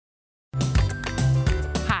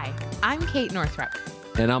I'm Kate Northrup.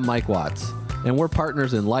 And I'm Mike Watts. And we're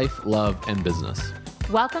partners in life, love, and business.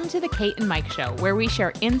 Welcome to the Kate and Mike Show, where we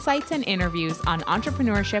share insights and interviews on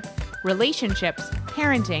entrepreneurship, relationships,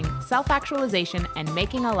 parenting, self-actualization, and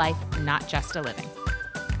making a life, not just a living.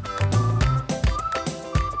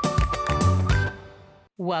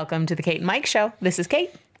 Welcome to the Kate and Mike Show. This is Kate.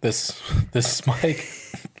 This is Mike.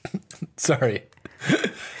 Sorry.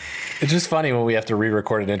 It's just funny when we have to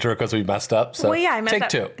re-record an intro because we messed up. So I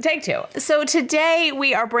messed up. Take two. So today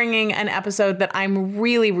we are bringing an episode that I'm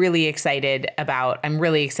really excited about. I'm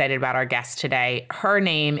really excited about our guest today. Her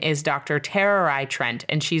name is Dr. Tererai Trent,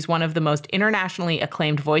 and she's one of the most internationally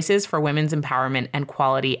acclaimed voices for women's empowerment and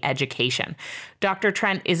quality education. Dr.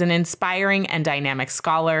 Trent is an inspiring and dynamic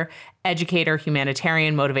scholar, educator,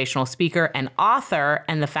 humanitarian, motivational speaker, and author,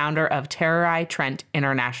 and the founder of Tererai Trent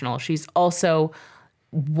International. She's also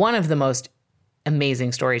one of the most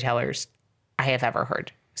amazing storytellers I have ever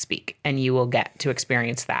heard speak, and you will get to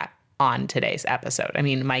experience that on today's episode. I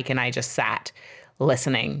mean, Mike and I just sat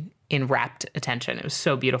listening in rapt attention. It was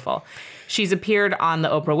so beautiful. She's appeared on the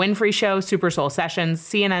Oprah Winfrey Show, Super Soul Sessions,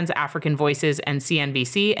 CNN's African Voices, and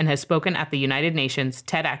CNBC, and has spoken at the United Nations,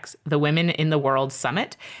 TEDx, the Women in the World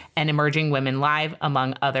Summit, and Emerging Women Live,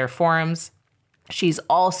 among other forums. She's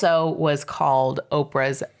also was called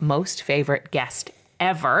Oprah's most favorite guest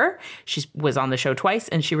ever. She was on the show twice,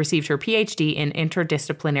 and she received her PhD in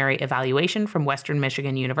interdisciplinary evaluation from Western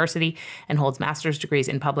Michigan University and holds master's degrees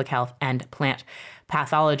in public health and plant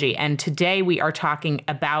pathology. And today we are talking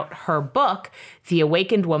about her book, The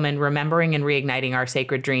Awakened Woman, Remembering and Reigniting Our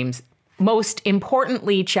Sacred Dreams. Most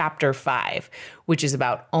importantly, chapter 5, which is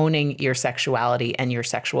about owning your sexuality and your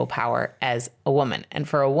sexual power as a woman. And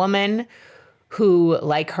for a woman who,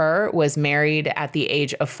 like her, was married at the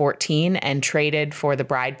age of 14 and traded for the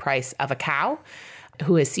bride price of a cow,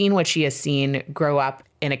 who has seen what she has seen, grow up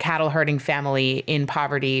in a cattle herding family in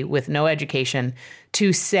poverty with no education,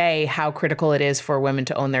 to say how critical it is for women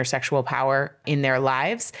to own their sexual power in their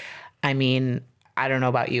lives. I mean, I don't know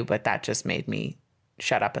about you, but that just made me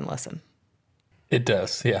shut up and listen. It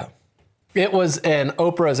does, yeah. It was, and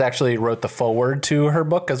Oprah's actually wrote the foreword to her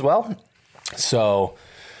book as well. So,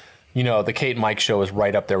 you know, the Kate and Mike Show is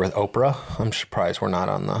right up there with Oprah. I'm surprised we're not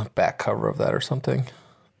on the back cover of that or something.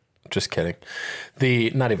 Just kidding.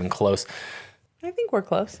 Not even close. I think we're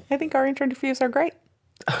close. I think our interviews are great.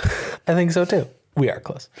 I think so too. We are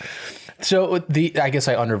close. So I guess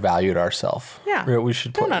I undervalued ourselves. Yeah. We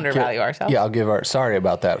should undervalue ourselves. Yeah, I'll give sorry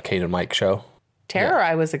about that Kate and Mike Show.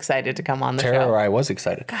 Tererai was excited to come on the show. Tererai was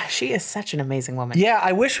excited. Gosh, she is such an amazing woman. Yeah,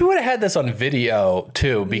 I wish we would have had this on video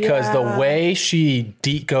too, because the way she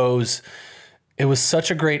goes, it was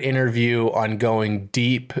such a great interview on going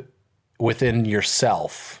deep within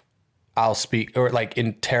yourself. I'll speak, or like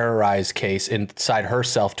in Tererai's case, inside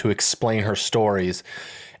herself to explain her stories.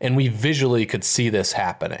 And we visually could see this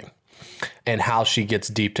happening and how she gets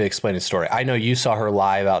deep to explain the story. I know you saw her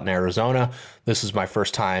live out in Arizona. This was my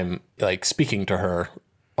first time like speaking to her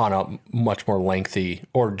on a much more lengthy,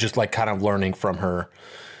 or just like kind of learning from her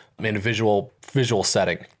in a visual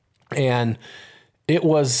setting. And it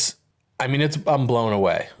was, I mean, I'm blown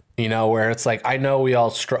away, you know, where it's like, I know we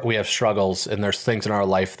have struggles, and there's things in our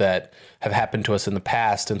life that have happened to us in the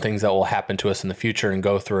past and things that will happen to us in the future and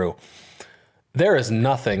go through. There is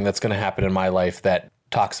nothing that's going to happen in my life that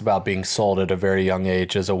talks about being sold at a very young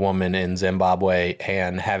age as a woman in Zimbabwe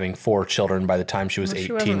and having 4 children by the time she was 18 years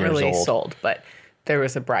old. She wasn't really sold, but there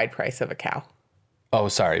was a bride price of a cow. Oh,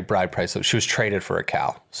 sorry, bride price. She was traded for a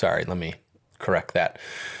cow. Sorry, let me correct that.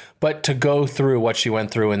 But to go through what she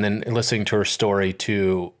went through and then listening to her story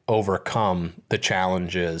to overcome the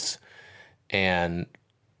challenges, and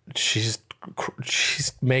she's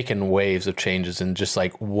making waves of changes, and just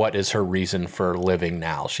like, what is her reason for living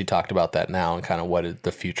now? She talked about that now and kind of what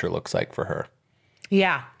the future looks like for her.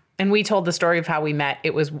 Yeah. And we told the story of how we met.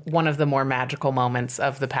 It was one of the more magical moments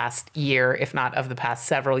of the past year, if not of the past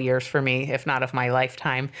several years for me, if not of my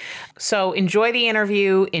lifetime. So enjoy the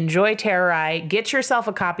interview. Enjoy Tererai. Get yourself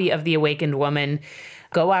a copy of The Awakened Woman.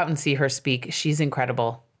 Go out and see her speak. She's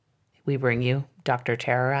incredible. We bring you Dr.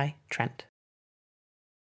 Tererai Trent.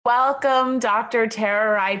 Welcome, Dr.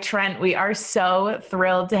 Tererai Trent. We are so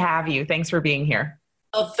thrilled to have you. Thanks for being here.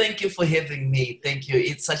 Oh, thank you for having me. Thank you.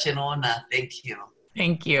 It's such an honor. Thank you.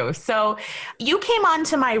 Thank you. So you came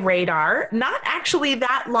onto my radar not actually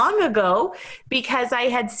that long ago, because I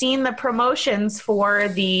had seen the promotions for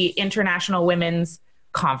the International Women's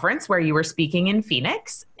Conference where you were speaking in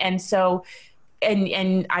Phoenix. And so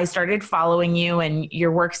and I started following you, and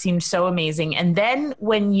your work seemed so amazing. And then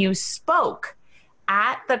when you spoke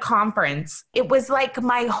at the conference, it was like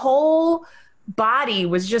my whole body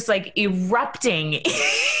was just like erupting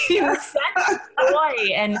in such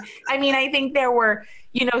joy. And I mean, I think there were,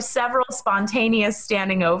 several spontaneous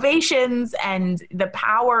standing ovations, and the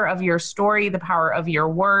power of your story, the power of your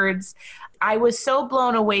words. I was so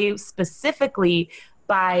blown away specifically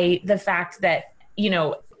by the fact that,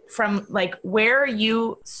 from like where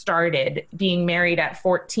you started being married at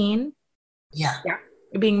 14. Yeah.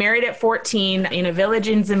 Being married at 14 in a village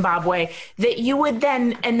in Zimbabwe, that you would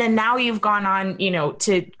then now you've gone on,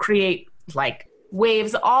 to create like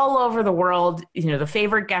waves all over the world, the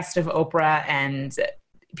favorite guest of Oprah and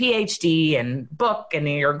PhD and book and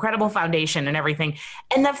your incredible foundation and everything.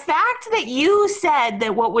 And the fact that you said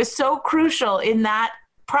that what was so crucial in that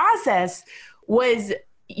process was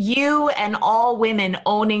you and all women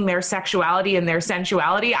owning their sexuality and their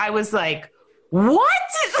sensuality, I was like, what?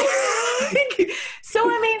 So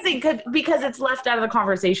amazing, because it's left out of the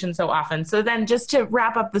conversation so often. So then just to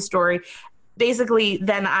wrap up the story, basically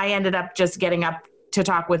then I ended up just getting up to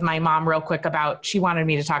talk with my mom real quick about, she wanted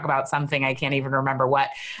me to talk about something. I can't even remember what.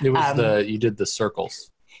 It was you did the circles.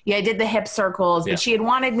 Yeah, I did the hip circles, but she had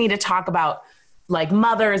wanted me to talk about like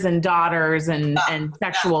mothers and daughters and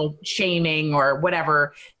sexual shaming or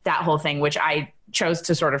whatever, that whole thing, which I chose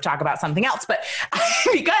to sort of talk about something else, but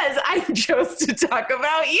because I chose to talk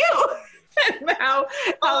about you and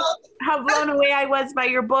how blown away I was by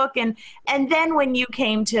your book. And then when you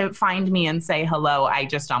came to find me and say hello, I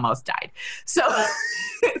just almost died. So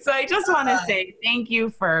I just want to say thank you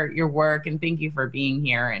for your work and thank you for being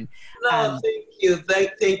here. And thank you.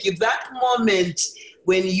 Thank you. That moment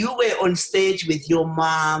when you were on stage with your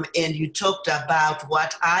mom and you talked about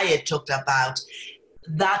what I had talked about,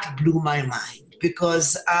 that blew my mind,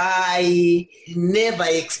 because I never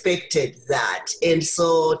expected that. And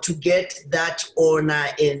so to get that honor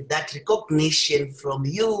and that recognition from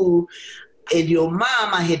you and your mom,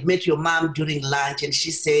 I had met your mom during lunch and she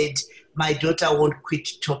said, my daughter won't quit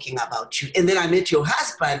talking about you. And then I met your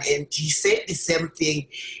husband and he said the same thing.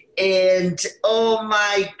 And oh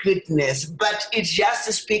my goodness, but it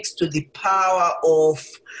just speaks to the power of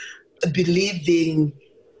believing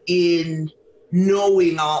in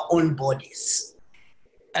knowing our own bodies.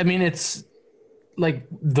 I mean, it's like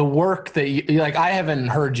the work that you, like, I haven't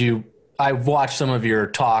heard you. I've watched some of your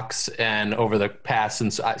talks and over the past,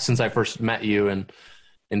 since I first met you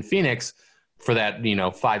in Phoenix for that,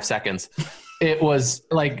 5 seconds, it was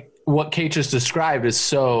like what Kate just described is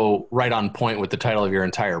so right on point with the title of your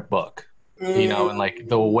entire book, and like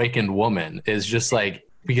the awakened woman is just like,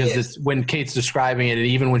 because this, when Kate's describing it, and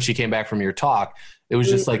even when she came back from your talk, it was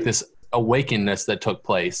just like this awakenedness that took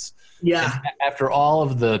place. Yeah. And after all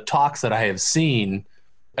of the talks that I have seen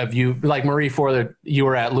of you, like Marie Forleo, you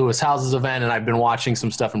were at Lewis House's event, and I've been watching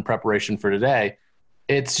some stuff in preparation for today.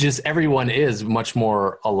 It's just, everyone is much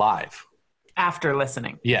more alive. After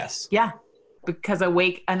listening. Yes. Yeah. Because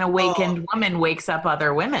an awakened woman wakes up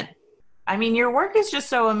other women. I mean, your work is just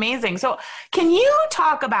so amazing. So can you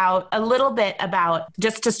talk about a little bit about,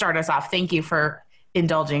 just to start us off, thank you for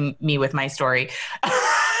indulging me with my story.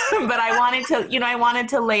 But I wanted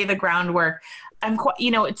to lay the groundwork.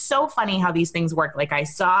 It's so funny how these things work. Like I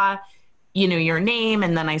saw, your name,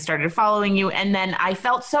 and then I started following you. And then I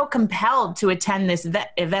felt so compelled to attend this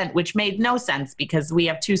event, which made no sense because we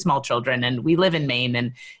have 2 small children and we live in Maine,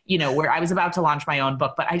 and, where I was about to launch my own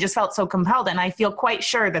book, but I just felt so compelled. And I feel quite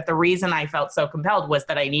sure that the reason I felt so compelled was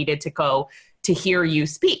that I needed to go to hear you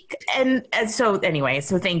speak. And so anyway,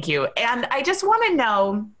 so thank you. And I just want to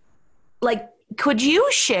know, like, could you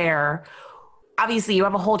share, obviously you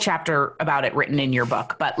have a whole chapter about it written in your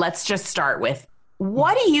book, but let's just start with,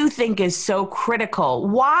 what do you think is so critical?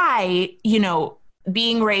 Why,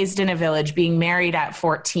 being raised in a village, being married at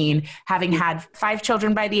 14, having had 5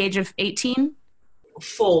 children by the age of 18?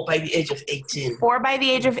 4 by the age of 18. 4 by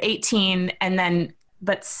the age of 18, and then,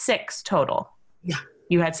 but 6 total. Yeah.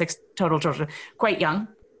 You had 6 total children. Quite young.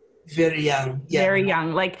 Very young. Yeah. Very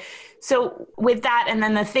young. Like, so with that, and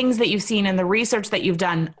then the things that you've seen and the research that you've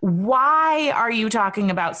done, why are you talking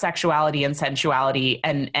about sexuality and sensuality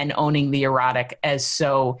and owning the erotic as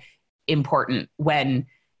so important when,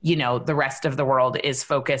 the rest of the world is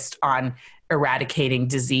focused on eradicating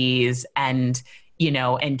disease and,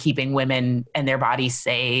 and keeping women and their bodies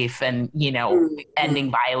safe and,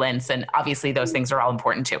 ending violence. And obviously those things are all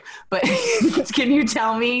important too. But can you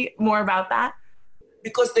tell me more about that?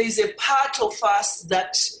 Because there is a part of us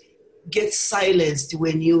that gets silenced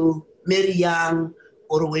when you marry young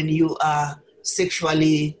or when you are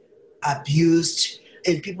sexually abused,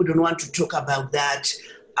 and people don't want to talk about that.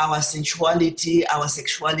 Our sensuality, our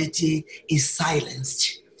sexuality is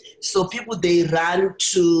silenced. So people, they run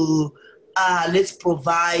to, let's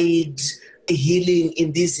provide healing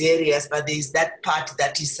in these areas, but there's that part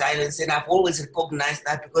that is silence. And I've always recognized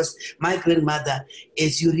that because my grandmother,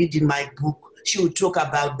 as you read in my book, she would talk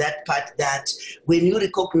about that part, that when you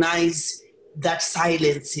recognize that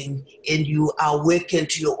silencing and you awaken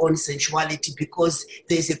to your own sensuality, because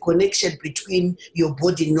there's a connection between your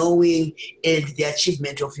body knowing and the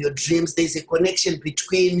achievement of your dreams. There's a connection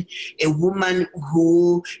between a woman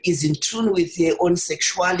who is in tune with her own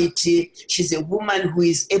sexuality. She's a woman who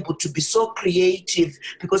is able to be so creative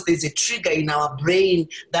because there's a trigger in our brain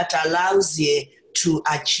that allows her to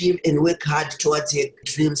achieve and work hard towards her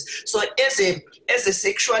dreams. So as a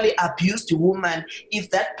sexually abused woman, if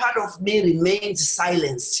that part of me remains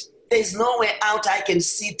silenced, there's no way out. I can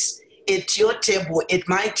sit at your table, at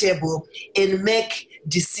my table, and make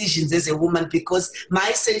decisions as a woman, because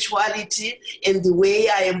my sensuality and the way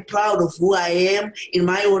I am proud of who I am in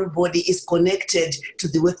my own body is connected to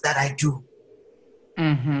the work that I do.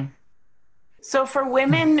 Mm-hmm. So for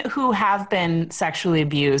women who have been sexually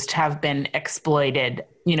abused, have been exploited,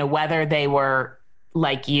 whether they were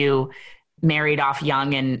like you, married off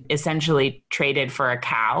young and essentially traded for a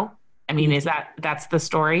cow. I mean, that's the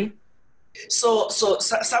story? So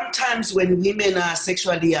sometimes when women are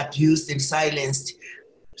sexually abused and silenced,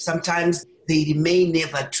 sometimes they remain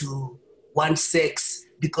never to want sex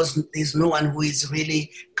because there's no one who is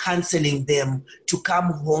really counseling them to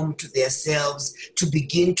come home to themselves, to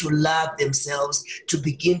begin to love themselves, to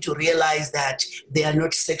begin to realize that they are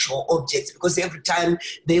not sexual objects. Because every time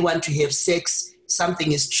they want to have sex,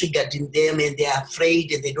 something is triggered in them and they're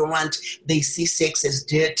afraid and they see sex as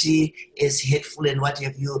dirty, as hateful and what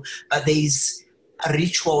have you. But there's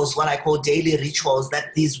rituals, what I call daily rituals,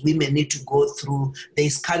 that these women need to go through.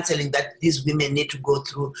 There's counseling that these women need to go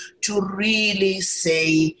through to really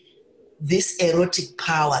say, this erotic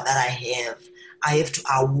power that I have to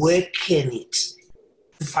awaken it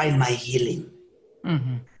to find my healing.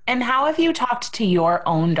 Mm-hmm. And how have you talked to your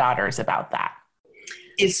own daughters about that?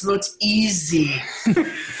 It's not easy to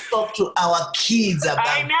talk to our kids about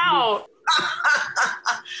I know.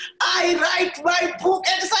 I write my book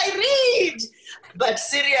as I read. But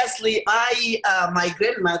seriously, my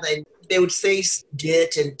grandmother, they would say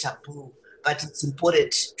dirt and taboo, but it's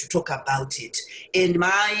important to talk about it. And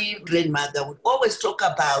my grandmother would always talk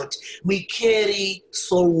about, we carry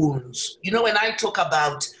soul wounds. When I talk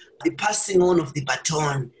about the passing on of the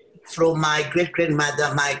baton from my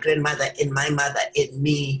great-grandmother, my grandmother, and my mother and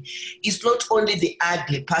me, it's not only the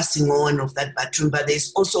ugly passing on of that baton, but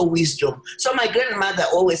there's also wisdom. So my grandmother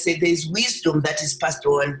always said there's wisdom that is passed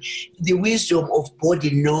on, the wisdom of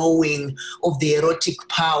body knowing, of the erotic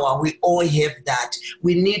power. We all have that.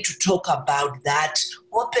 We need to talk about that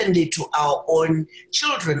openly to our own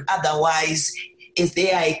children. Otherwise, as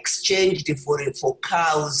they are exchanged for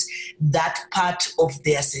cows, that part of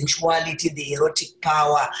their sensuality, the erotic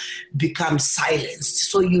power, becomes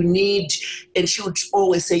silenced. So you need, and she would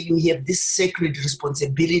always say, you have this sacred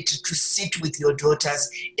responsibility to sit with your daughters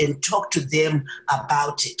and talk to them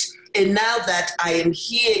about it. And now that I am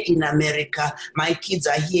here in America, my kids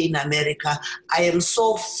are here in America, I am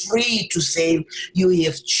so free to say, you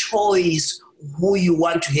have choice who you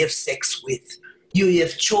want to have sex with. You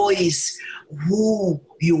have choice who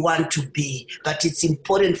you want to be, but it's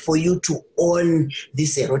important for you to own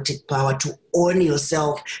this erotic power, to own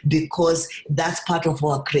yourself, because that's part of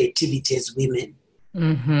our creativity as women.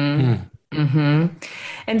 Mm-hmm. Mm-hmm.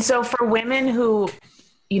 And so for women who,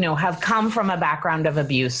 have come from a background of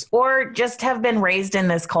abuse or just have been raised in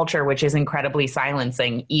this culture, which is incredibly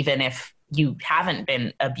silencing, even if you haven't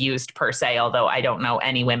been abused per se, although I don't know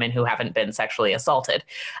any women who haven't been sexually assaulted,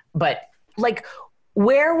 but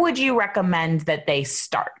where would you recommend that they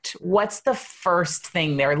start? What's the first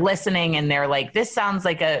thing they're listening and they're like, this sounds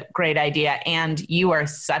like a great idea. And you are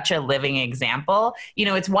such a living example.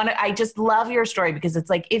 I just love your story because it's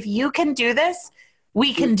like, if you can do this,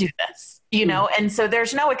 we can do this, And so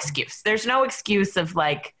there's no excuse. There's no excuse of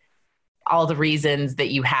all the reasons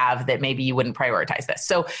that you have that maybe you wouldn't prioritize this.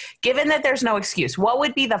 So given that there's no excuse, what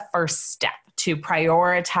would be the first step to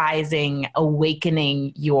prioritizing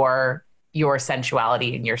awakening your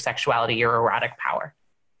sensuality and your sexuality, your erotic power?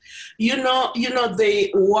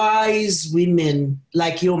 The wise women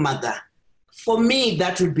like your mother, for me,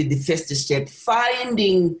 that would be the first step.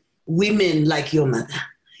 Finding women like your mother,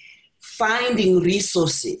 finding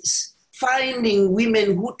resources, finding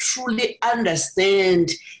women who truly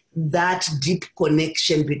understand that deep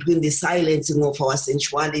connection between the silencing of our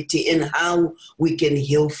sensuality and how we can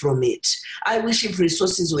heal from it. I wish if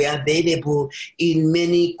resources were available in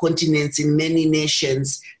many continents, in many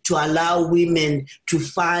nations, to allow women to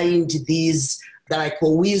find these that I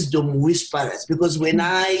call wisdom whisperers, because when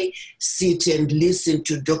I sit and listen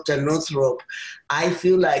to Dr. Northrop, I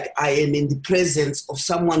feel like I am in the presence of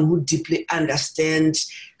someone who deeply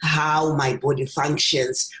understands how my body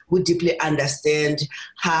functions, who deeply understands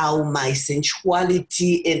how my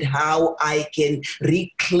sensuality and how I can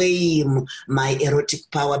reclaim my erotic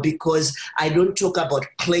power, because I don't talk about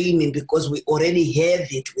claiming because we already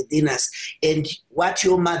have it within us. And what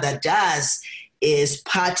your mother does is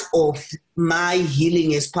part of my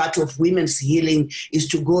healing, as part of women's healing, is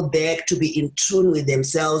to go back to be in tune with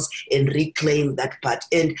themselves and reclaim that part.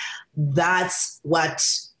 And that's what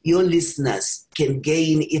your listeners can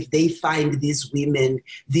gain if they find these women,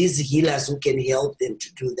 these healers who can help them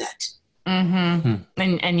to do that.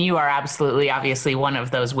 Mm-hmm. And you are absolutely, obviously, one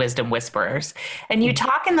of those wisdom whisperers. And you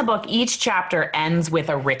talk in the book, each chapter ends with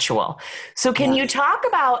a ritual. So can you talk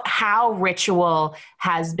about how ritual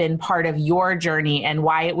has been part of your journey and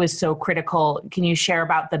why it was so critical? Can you share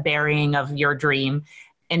about the burying of your dream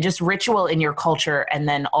and just ritual in your culture, and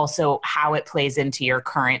then also how it plays into your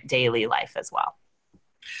current daily life as well?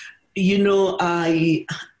 You know, I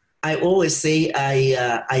always say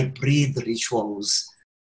I breathe rituals.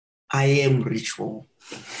 I am ritual.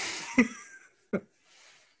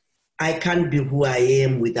 I can't be who I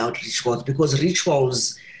am without rituals, because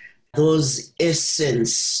rituals, those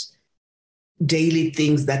essence, daily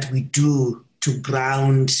things that we do to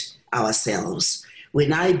ground ourselves.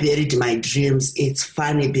 When I buried my dreams, it's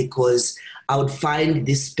funny because I would find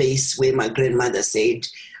this space where my grandmother said,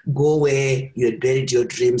 go where you had buried your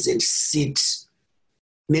dreams and sit.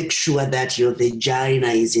 Make sure that your vagina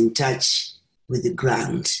is in touch with the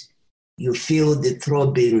ground. You feel the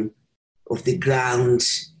throbbing of the ground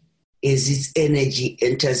as its energy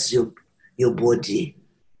enters your body.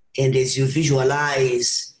 And as you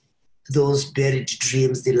visualize those buried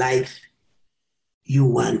dreams, the life you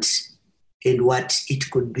want and what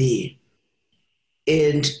it could be.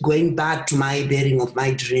 And going back to my burying of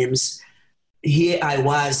my dreams, here I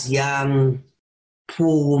was, young,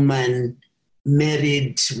 poor woman,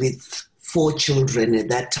 married with 4 children at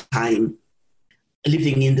that time,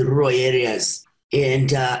 living in the rural areas,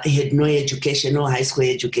 and I had no education, no high school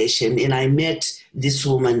education. And I met this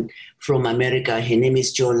woman from America. Her name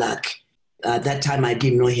is Jo Luck. That time I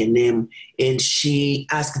didn't know her name. And she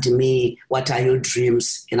asked me, what are your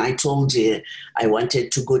dreams? And I told her I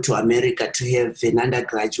wanted to go to America to have an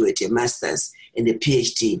undergraduate, a master's, and a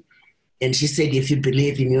PhD. And she said, if you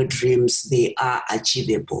believe in your dreams, they are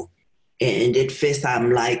achievable. And at first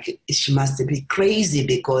I'm like, she must be crazy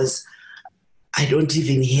because I don't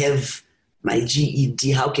even have my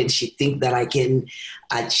GED. How can she think that I can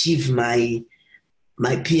achieve my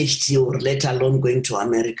PhD, or let alone going to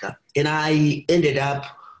America? And I ended up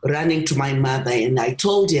running to my mother, and I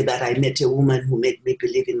told her that I met a woman who made me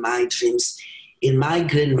believe in my dreams. And my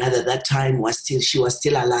grandmother at that time was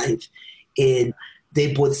still alive. And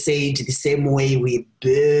they both said the same way we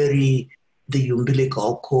bury the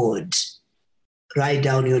umbilical cord. Write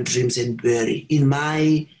down your dreams and bury. In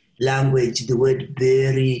my language, the word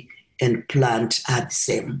bury and plant are the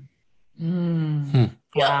same.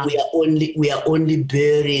 Wow. We are only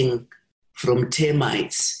burying from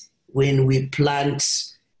termites. When we plant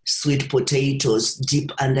sweet potatoes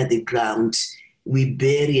deep under the ground, we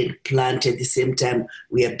bury and plant at the same time.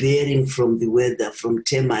 We are burying from the weather, from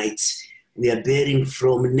termites. We are burying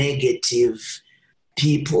from negative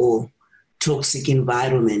people, toxic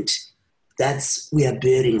environment. We are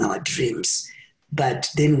burying our dreams. But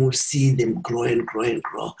then we'll see them grow and grow and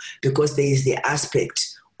grow, because there is the aspect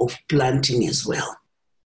of planting as well.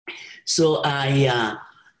 So I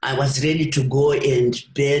was ready to go and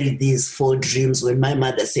bury these 4 dreams when my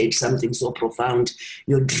mother said something so profound.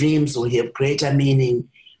 Your dreams will have greater meaning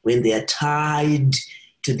when they are tied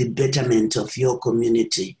to the betterment of your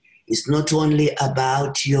community. It's not only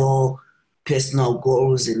about your personal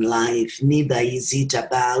goals in life, neither is it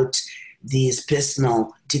about these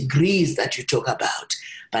personal degrees that you talk about,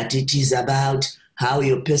 but it is about how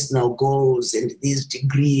your personal goals and these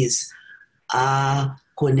degrees are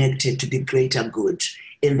connected to the greater good.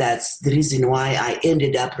 And that's the reason why I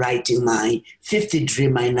ended up writing my 5th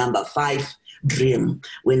dream, my number 5 dream.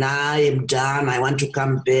 When I am done, I want to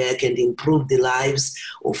come back and improve the lives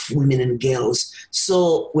of women and girls.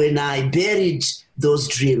 So when I buried those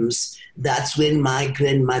dreams, that's when my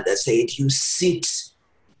grandmother said, you sit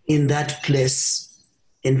in that place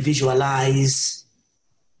and visualize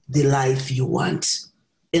the life you want.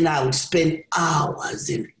 And I would spend hours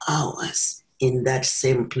and hours in that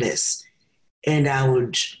same place. And I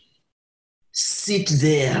would sit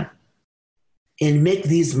there and make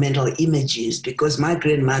these mental images, because my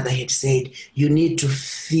grandmother had said, you need to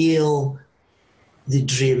feel the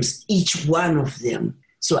dreams, each one of them.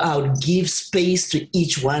 So I would give space to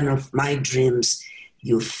each one of my dreams.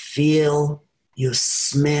 You feel, you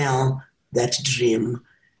smell that dream.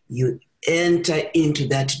 You enter into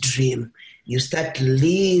that dream. You start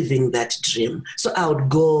living that dream. So I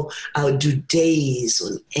would do days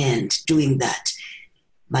on end doing that.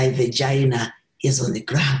 My vagina is on the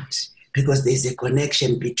ground because there's a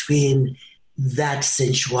connection between that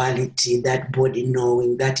sensuality, that body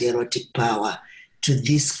knowing, that erotic power to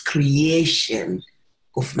this creation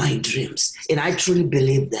of my dreams. And I truly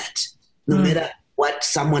believe that. No matter what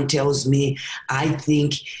someone tells me, I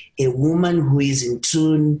think a woman who is in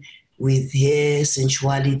tune with her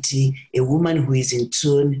sensuality, a woman who is in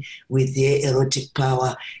tune with her erotic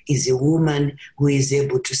power is a woman who is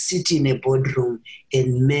able to sit in a boardroom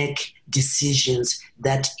and make decisions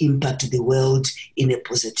that impact the world in a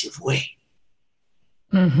positive way.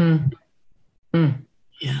 Mm-hmm. Mm.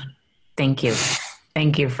 Yeah. Thank you.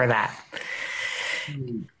 Thank you for that.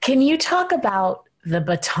 Can you talk about the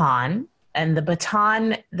baton and the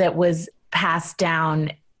baton that was passed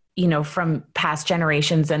down, from past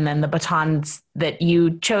generations, and then the batons that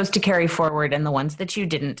you chose to carry forward and the ones that you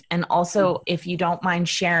didn't? And also, if you don't mind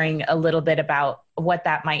sharing a little bit about what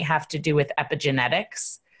that might have to do with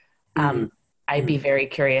epigenetics, I'd be very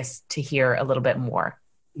curious to hear a little bit more.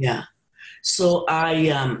 Yeah. So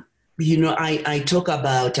I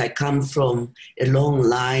come from a long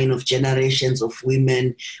line of generations of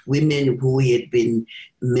women who had been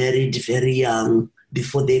married very young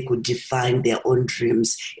before they could define their own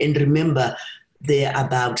dreams. And remember, there are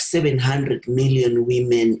about 700 million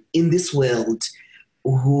women in this world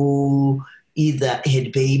who either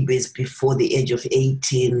had babies before the age of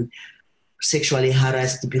 18, sexually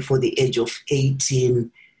harassed before the age of 18,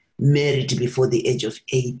 married before the age of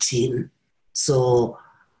 18. So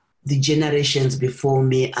the generations before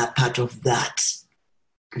me are part of that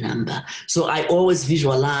number. So I always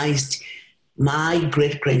visualized my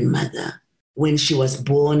great-grandmother. When she was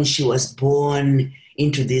born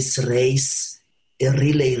into this race, a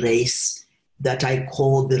relay race that I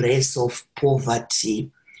call the race of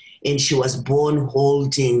poverty. And she was born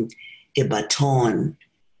holding a baton.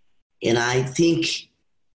 And I think,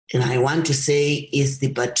 and I want to say, it's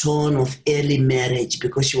the baton of early marriage,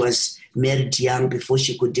 because she was married young before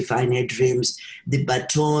she could define her dreams. The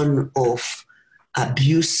baton of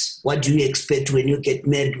abuse. What do you expect when you get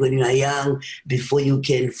married when you are young? Before you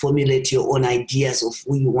can formulate your own ideas of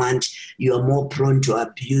who you want, you are more prone to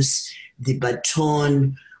abuse. The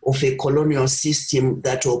baton of a colonial system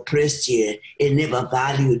that oppressed her and never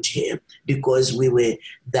valued her, because we were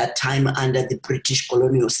that time under the British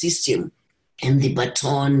colonial system. And the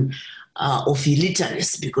baton of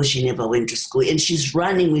illiteracy, because she never went to school. And she's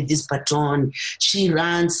running with this baton. She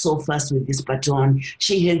runs so fast with this baton.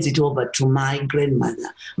 She hands it over to my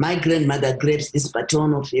grandmother. My grandmother grabs this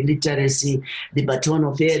baton of illiteracy, the baton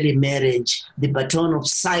of early marriage, the baton of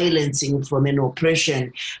silencing from an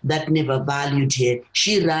oppression that never valued her.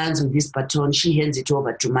 She runs with this baton. She hands it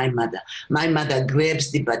over to my mother. My mother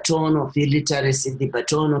grabs the baton of illiteracy, the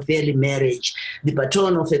baton of early marriage, the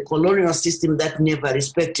baton of a colonial system that never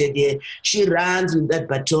respected her. She runs with that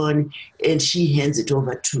baton and she hands it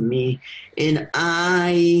over to me. And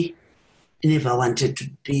I never wanted to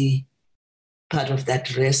be part of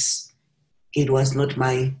that race. It was not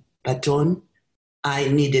my baton. I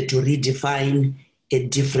needed to redefine a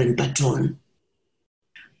different baton.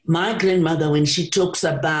 My grandmother, when she talks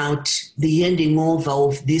about the handing over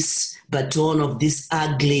of this baton, of this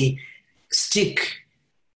ugly stick,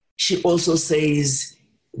 she also says,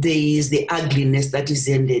 there is the ugliness that is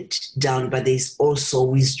handed down, but there is also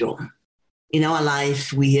wisdom. In our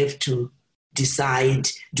life, we have to decide,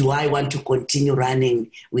 do I want to continue running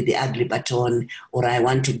with the ugly baton, or I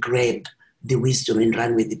want to grab the wisdom and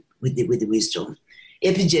run with the wisdom?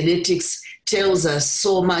 Epigenetics tells us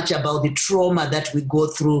so much about the trauma that we go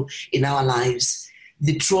through in our lives.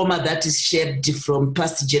 The trauma that is shaped from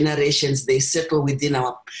past generations, they settle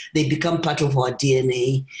they become part of our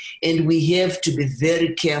DNA. And we have to be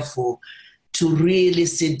very careful to really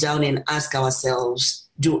sit down and ask ourselves,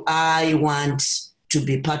 do I want to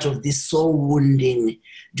be part of this soul wounding?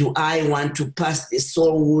 Do I want to pass this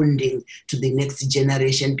soul wounding to the next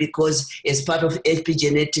generation? Because as part of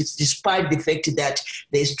epigenetics, despite the fact that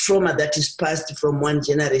there's trauma that is passed from one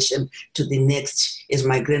generation to the next, as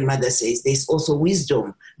my grandmother says, there's also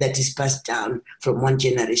wisdom that is passed down from one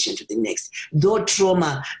generation to the next. Though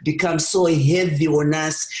trauma becomes so heavy on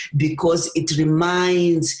us because it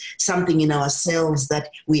reminds something in ourselves that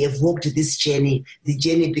we have walked this journey, the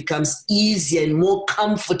journey becomes easier and more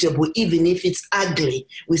comfortable, even if it's ugly.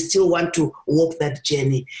 We still want to walk that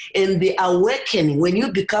journey. And the awakening, when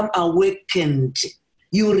you become awakened,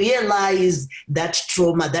 you realize that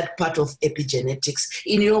trauma, that part of epigenetics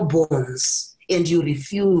in your bones, and you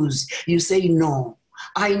refuse. You say, no,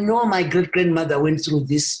 I know my great-grandmother went through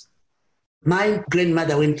this. My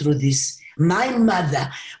grandmother went through this. My mother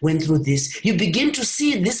went through this. You begin to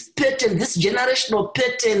see this pattern, this generational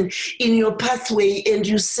pattern in your pathway, and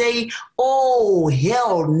you say, oh,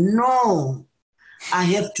 hell no, I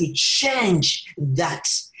have to change that.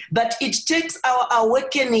 But it takes our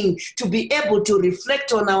awakening to be able to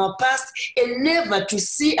reflect on our past and never to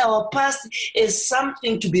see our past as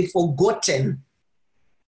something to be forgotten,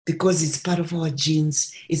 because it's part of our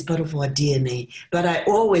genes, it's part of our DNA. But I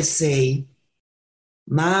always say,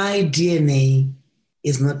 my DNA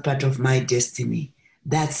is not part of my destiny.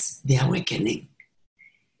 That's the awakening.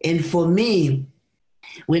 And for me,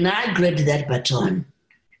 when I grabbed that baton,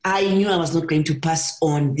 I knew I was not going to pass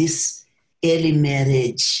on this early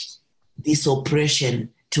marriage, this oppression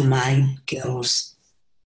to my girls.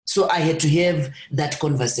 So I had to have that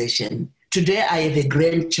conversation. Today I have a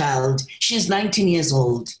grandchild. She's 19 years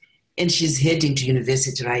old and she's heading to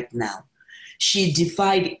university right now. She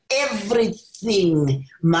defied everything.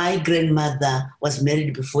 My grandmother was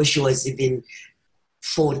married before she was even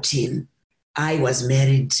 14. I was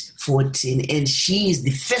married 14, and she is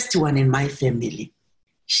the first one in my family.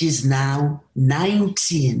 She's now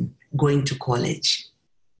 19, going to college.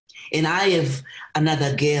 And I have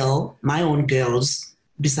another girl, my own girls,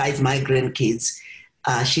 besides my grandkids.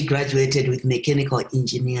 She graduated with mechanical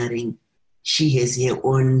engineering. She has her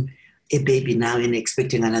own a baby now and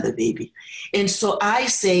expecting another baby. And so I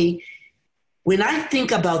say, when I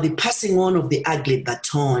think about the passing on of the ugly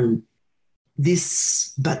baton,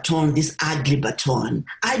 this ugly baton,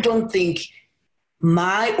 I don't think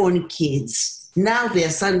my own kids, now they're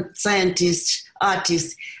scientists,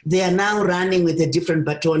 artists, they are now running with a different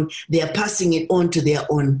baton. They are passing it on to their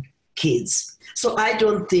own kids. So I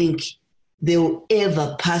don't think they will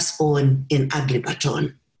ever pass on an ugly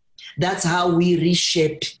baton. That's how we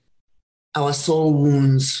reshape our soul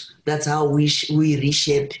wounds. That's how we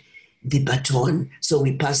reshape the baton. So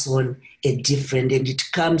we pass on a different, and it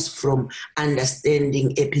comes from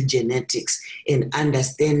understanding epigenetics and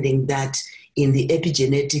understanding that in the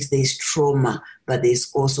epigenetics there's trauma, but there's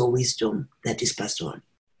also wisdom that is passed on.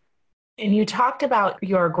 And you talked about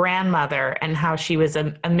your grandmother and how she was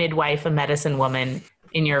a midwife, a medicine woman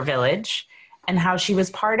in your village, and how she was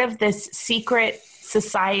part of this secret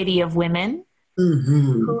society of women.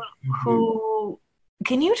 Mm-hmm. Who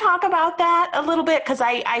can you talk about that a little bit? Because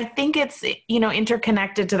I think it's,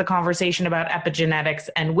 interconnected to the conversation about epigenetics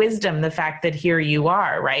and wisdom, the fact that here you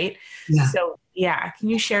are, right? Yeah. So, yeah, can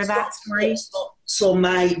you share that story?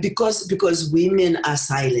 Because women are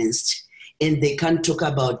silenced and they can't talk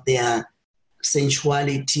about their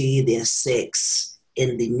sensuality, their sex,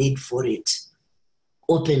 and the need for it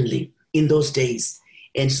openly in those days.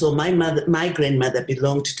 And so my grandmother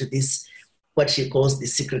belonged to this, what she calls the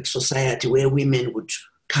secret society, where women would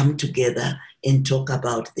come together and talk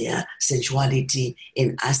about their sensuality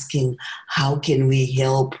and asking, how can we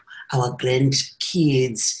help our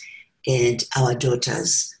grandkids and our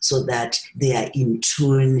daughters so that they are in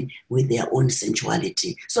tune with their own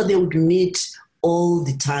sensuality? So they would meet all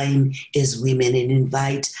the time as women and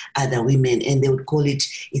invite other women, and they would call it's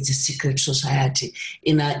a secret society.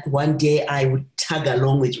 And one day I would tag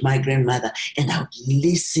along with my grandmother and I would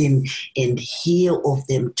listen and hear of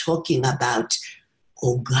them talking about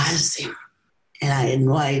orgasm. And I had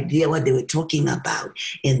no idea what they were talking about.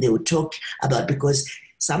 And they would talk about, because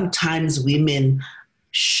sometimes women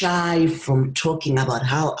shy from talking about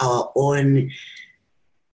how our own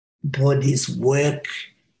bodies work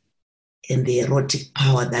and the erotic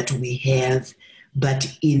power that we have.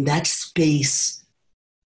 But in that space,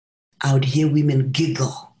 I would hear women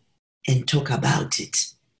giggle and talk about it.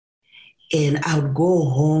 And I would go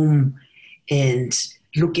home and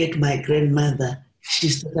look at my grandmother.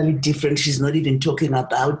 She's totally different. She's not even talking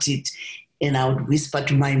about it. And I would whisper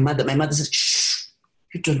to my mother. My mother says, shh,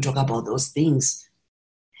 you don't talk about those things.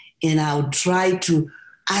 And I would try to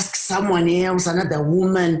ask someone else, another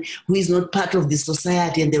woman who is not part of the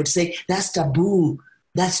society, and they would say, that's taboo,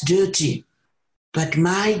 that's dirty. But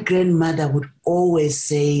my grandmother would always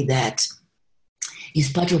say that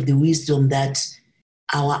it's part of the wisdom that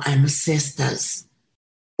our ancestors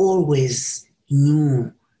always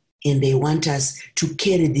knew, and they want us to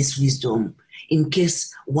carry this wisdom in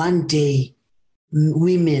case one day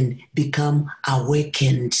women become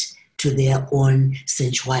awakened to their own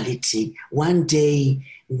sensuality. One day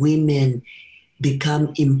women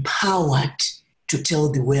become empowered to tell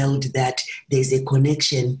the world that there's a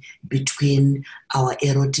connection between our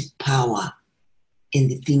erotic power and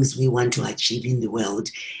the things we want to achieve in the world.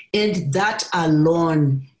 And that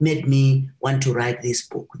alone made me want to write this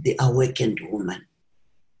book, The Awakened Woman.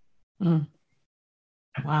 Mm.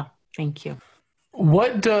 Wow. Thank you.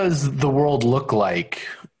 What does the world look like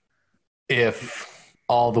if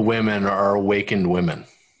all the women are awakened women?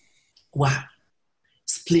 Wow.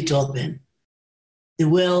 Split open. The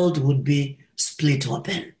world would be split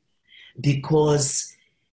open because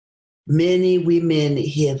many women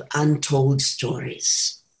have untold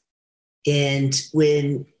stories. And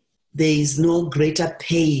when there is no greater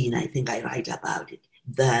pain, I think I write about it,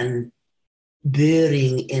 than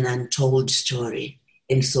bearing an untold story.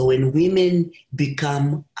 And so when women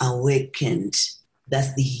become awakened,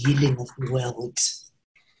 that's the healing of the world.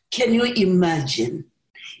 Can you imagine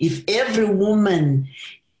if every woman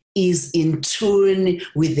is in tune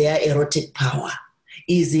with their erotic power,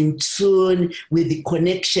 is in tune with the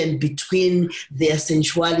connection between their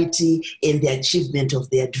sensuality and the achievement of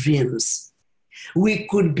their dreams? We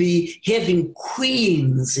could be having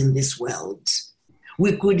queens in this world.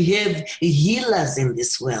 We could have healers in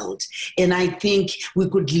this world. And I think we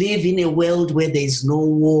could live in a world where there is no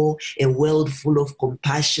war, a world full of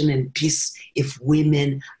compassion and peace if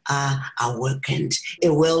women are awakened,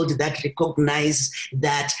 a world that recognizes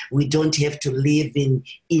that we don't have to live in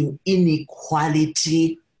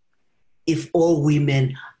inequality if all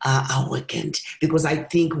women are awakened. Because I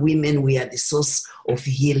think women, we are the source of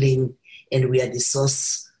healing and we are the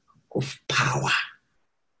source of power.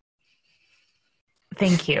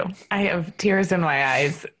 Thank you. I have tears in my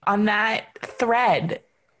eyes. On that thread,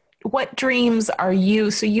 what dreams are you?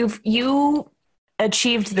 So you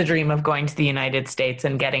achieved the dream of going to the United States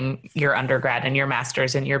and getting your undergrad and your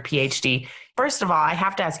master's and your PhD. First of all, I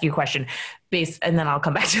have to ask you a question and then I'll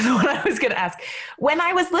come back to the one I was going to ask. When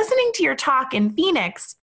I was listening to your talk in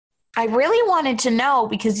Phoenix, I really wanted to know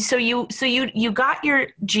because you got your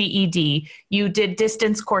GED, you did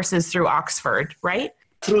distance courses through Oxford, right?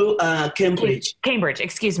 Through Cambridge.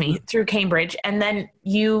 Through Cambridge. And then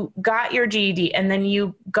you got your GED and then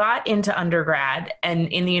you got into undergrad and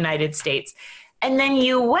in the United States. And then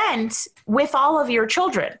you went with all of your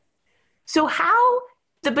children. So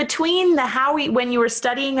when you were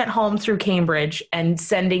studying at home through Cambridge and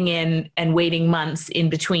sending in and waiting months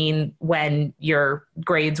in between when your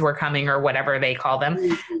grades were coming or whatever they call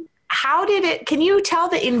them, can you tell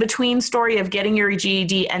the in-between story of getting your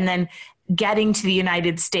GED and then getting to the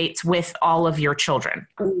United States with all of your children?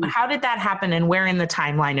 How did that happen and where in the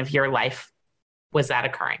timeline of your life was that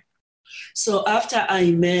occurring? So after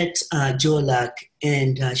I met Jolak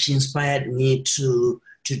and she inspired me to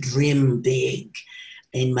dream big,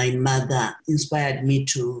 and my mother inspired me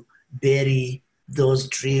to bury those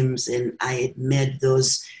dreams, and I had made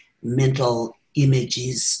those mental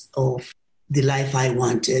images of the life I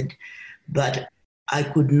wanted, but I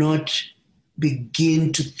could not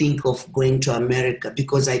begin to think of going to America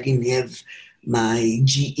because I didn't have my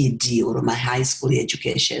GED or my high school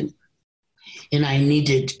education. And I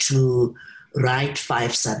needed to write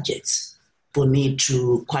 5 subjects for me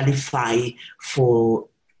to qualify for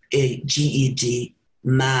a GED,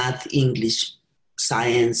 math, English,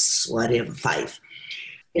 science, whatever, 5.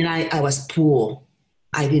 And I was poor.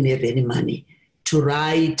 I didn't have any money to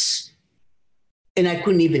write. And I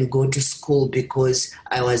couldn't even go to school because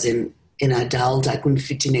I was an adult. I couldn't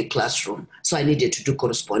fit in a classroom. So I needed to do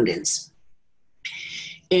correspondence.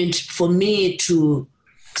 And for me to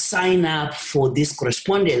sign up for this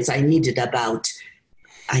correspondence, I needed about,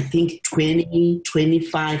 I think, $20,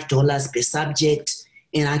 $25 per subject.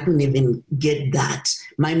 And I couldn't even get that.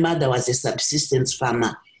 My mother was a subsistence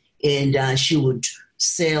farmer, and she would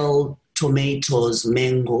sell tomatoes,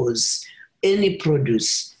 mangoes, any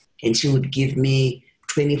produce. And she would give me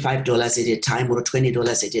 $25 at a time or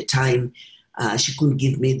 $20 at a time. She couldn't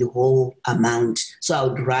give me the whole amount. So I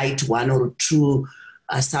would write 1 or 2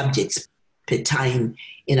 subjects per time,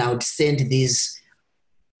 and I would send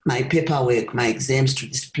my paperwork, my exams to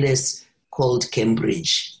this place called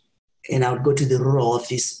Cambridge. And I would go to the rural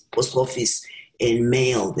office, post office, and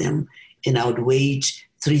mail them. And I would wait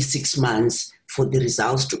 3-6 months for the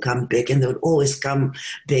results to come back, and they would always come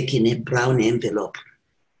back in a brown envelope.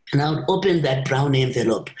 And I would open that brown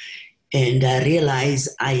envelope, and I realize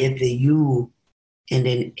I have a U and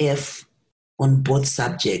an F on both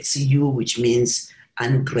subjects. U, which means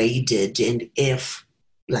ungraded, and F,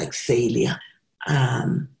 like failure.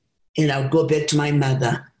 And I would go back to my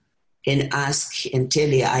mother and ask and tell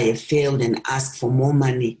her I have failed and ask for more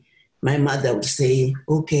money. My mother would say,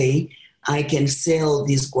 okay, I can sell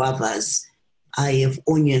these guavas I have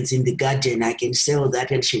onions in the garden. I can sell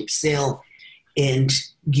that, and she'll sell and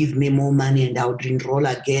give me more money, and I would enroll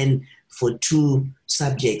again for 2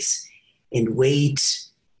 subjects and wait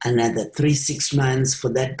another 6 months for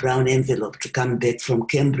that brown envelope to come back from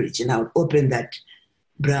Cambridge. And I would open that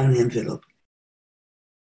brown envelope,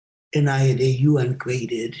 and I had a U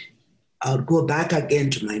ungraded. I would go back again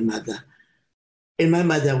to my mother, and my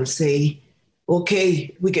mother would say,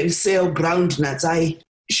 okay, we can sell groundnuts. I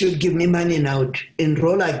should give me money, and I would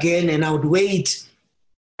enroll again, and I would wait.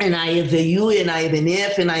 And I have a U, and I have an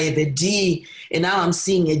F, and I have a D, and now I'm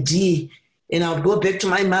seeing a D. And I would go back to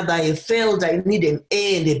my mother. I have failed. I need an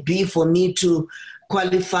A and a B for me to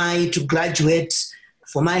qualify to graduate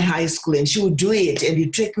for my high school. And she would do it. And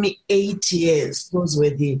it took me 8 years. Those were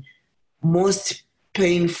the most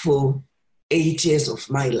painful 8 years of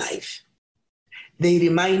my life. They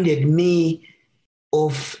reminded me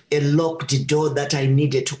of a locked door that I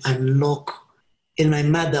needed to unlock. And my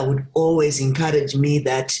mother would always encourage me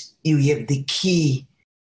that you have the key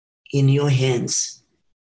in your hands,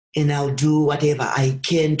 and I'll do whatever I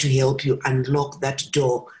can to help you unlock that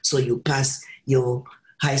door so you pass your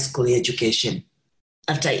high school education.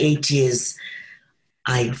 After 8 years,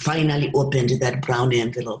 I finally opened that brown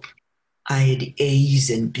envelope. I had A's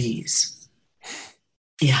and B's.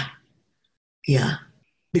 Yeah.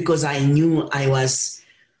 Because I knew I was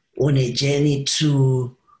on a journey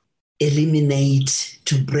to eliminate,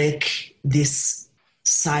 to break this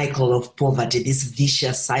cycle of poverty, this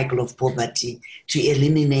vicious cycle of poverty, to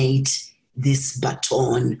eliminate this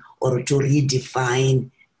baton or to redefine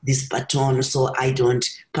this baton so I don't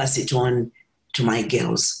pass it on to my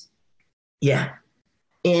girls. Yeah.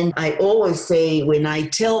 And I always say when I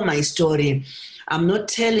tell my story, I'm not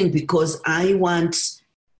telling because I want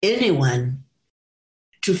anyone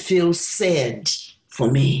to feel sad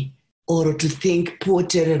for me or to think, poor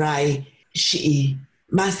Tererai, she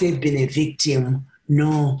must have been a victim.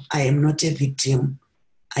 No, I am not a victim.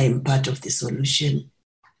 I am part of the solution.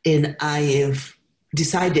 And I have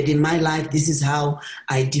decided in my life, this is how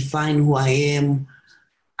I define who I am.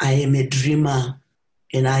 I am a dreamer,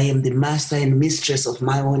 and I am the master and mistress of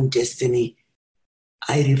my own destiny.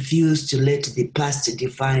 I refuse to let the past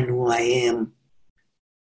define who I am.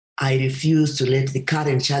 I refuse to let the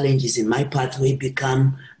current challenges in my pathway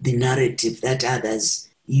become the narrative that others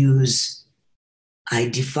use. I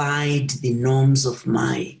defied the norms of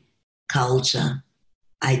my culture.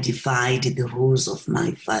 I defied the rules of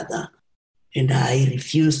my father. And I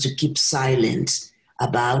refuse to keep silent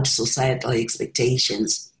about societal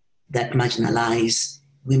expectations that marginalize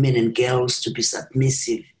women and girls to be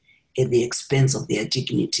submissive at the expense of their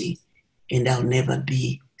dignity. And I'll never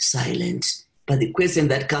be silent. But the question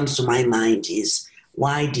that comes to my mind is,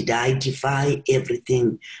 why did I defy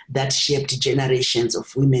everything that shaped generations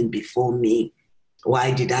of women before me?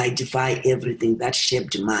 Why did I defy everything that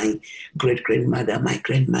shaped my great-grandmother, my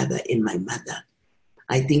grandmother, and my mother?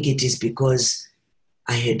 I think it is because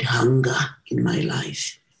I had hunger in my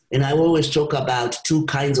life. And I always talk about 2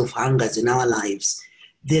 kinds of hungers in our lives.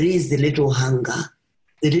 There is the little hunger.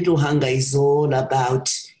 The little hunger is all about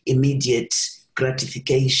immediate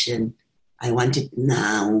gratification. I want it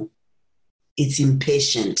now. It's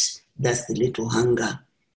impatient. That's the little hunger.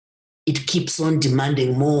 It keeps on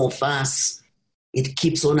demanding more of us. It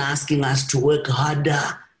keeps on asking us to work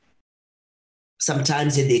harder,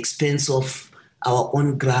 sometimes at the expense of our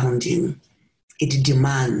own grounding. It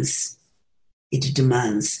demands,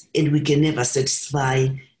 and we can never satisfy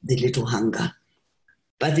the little hunger.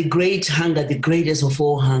 But the great hunger, the greatest of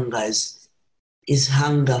all hungers, is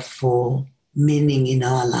hunger for meaning in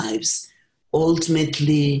our lives.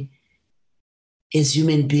 Ultimately, as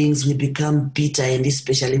human beings, we become bitter, and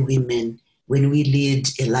especially women, when we lead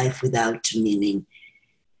a life without meaning.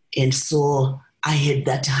 And so I had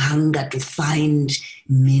that hunger to find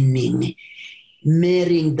meaning,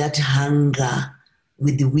 marrying that hunger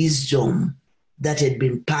with the wisdom that had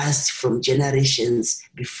been passed from generations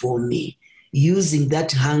before me, using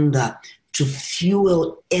that hunger to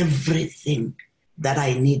fuel everything that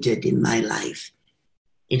I needed in my life.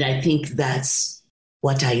 And I think that's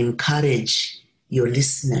what I encourage your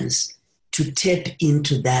listeners to tap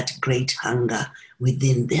into, that great hunger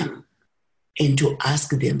within them and to ask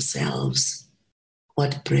themselves,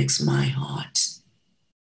 what breaks my heart?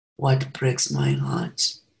 What breaks my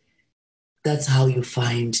heart? That's how you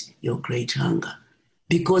find your great hunger.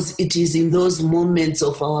 Because it is in those moments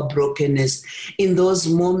of our brokenness, in those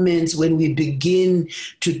moments when we begin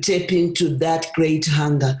to tap into that great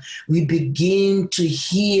hunger, we begin to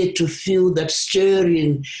hear, to feel that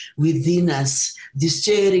stirring within us, the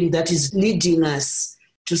stirring that is leading us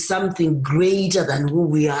to something greater than who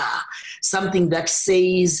we are, something that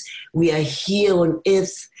says we are here on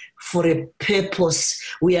earth for a purpose.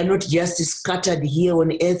 We are not just scattered here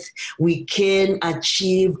on earth. We can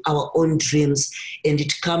achieve our own dreams, and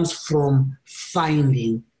it comes from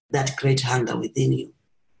finding that great hunger within you.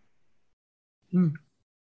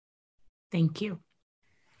 Thank you.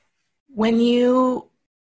 When you,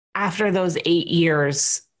 after those 8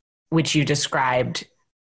 years, which you described,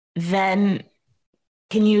 then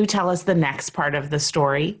can you tell us the next part of the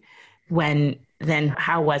story? Then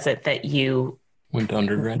how was it that you went to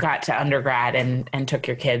undergrad, got to undergrad and took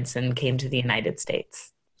your kids and came to the United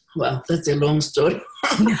States? Well, that's a long story.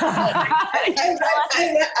 I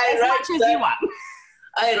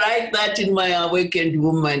write that in my Awakened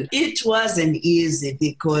Woman. It wasn't easy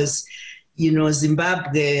because,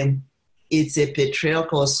 Zimbabwe, it's a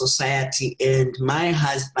patriarchal society, and my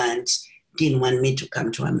husband didn't want me to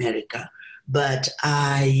come to America. But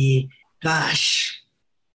there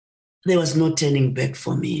was no turning back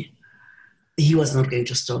for me. He was not going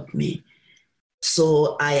to stop me.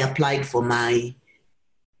 So I applied for my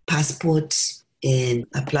passport and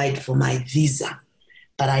applied for my visa.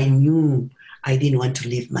 But I knew I didn't want to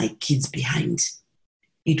leave my kids behind.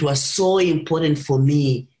 It was so important for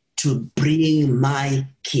me to bring my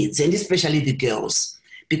kids, and especially the girls,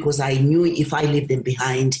 because I knew if I leave them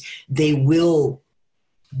behind, they will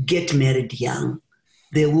get married young.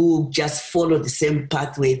 They will just follow the same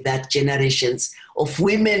pathway that generations of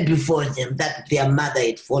women before them, that their mother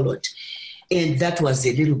had followed. And that was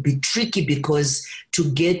a little bit tricky because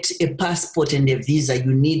to get a passport and a visa,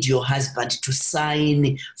 you need your husband to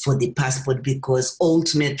sign for the passport because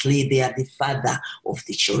ultimately they are the father of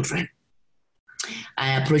the children.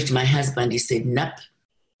 I approached my husband. He said, "Nope.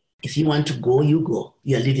 If you want to go, you go.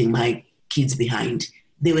 You're leaving my kids behind."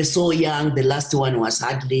 They were so young. The last one was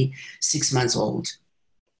hardly 6 months old.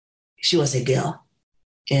 She was a girl.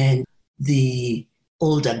 And the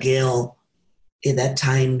older girl, at that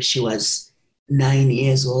time, she was 9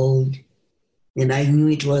 years old. And I knew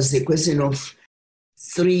it was a question of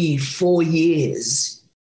 3-4 years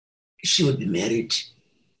she would be married.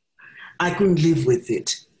 I couldn't live with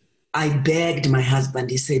it. I begged my husband.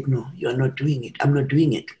 He said, "No, you're not doing it. I'm not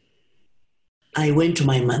doing it." I went to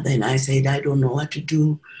my mother and I said, "I don't know what to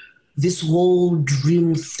do. This whole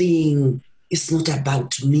dream thing is not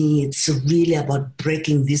about me. It's really about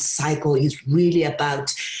breaking this cycle. It's really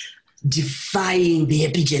about defying the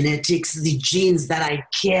epigenetics, the genes that I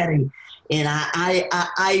carry. And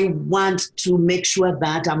I want to make sure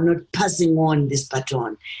that I'm not passing on this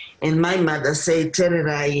baton." And my mother said,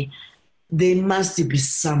 "Tererai, there must be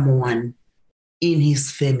someone in his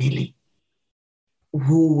family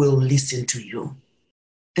who will listen to you."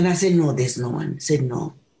 And I said, "No, there's no one." She said,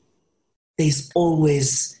 "No. There's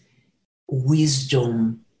always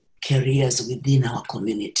wisdom carriers within our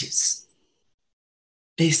communities.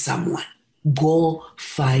 There's someone. Go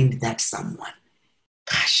find that someone."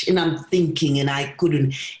 Gosh, and I'm thinking, and I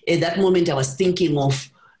couldn't. At that moment, I was thinking of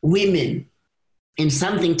women. And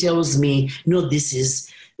something tells me, no, this is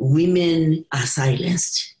women are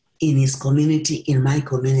silenced in his community, in my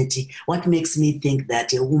community. What makes me think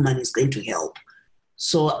that a woman is going to help?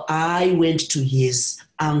 So I went to his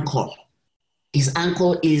uncle. His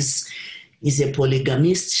uncle is a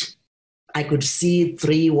polygamist. I could see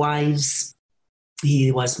 3 wives.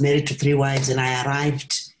 He was married to 3 wives, and I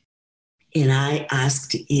arrived and I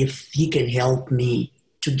asked if he can help me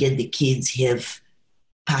to get the kids have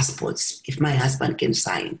passports, if my husband can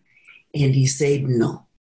sign. And he said, "No.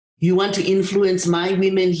 You want to influence my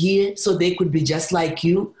women here so they could be just like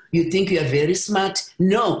you? You think you are very smart?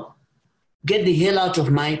 No. Get the hell out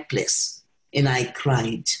of my place." And I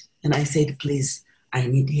cried. And I said, "Please, I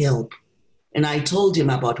need help." And I told him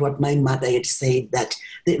about what my mother had said, that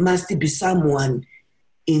there must be someone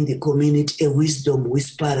in the community, a wisdom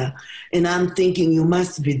whisperer. And I'm thinking, you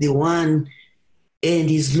must be the one. And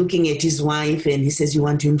he's looking at his wife and he says, "You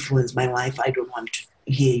want to influence my wife? I don't want to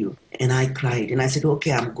hear you." And I cried. And I said,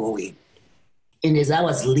 "Okay, I'm going." And as I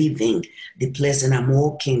was leaving the place and I'm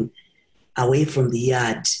walking away from the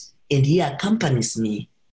yard, and he accompanies me,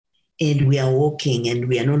 and we are walking and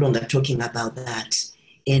we are no longer talking about that.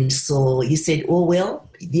 And so he said, "Oh,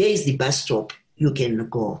 well, there is the bus stop. You can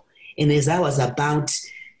go." And as I was about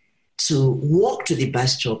to walk to the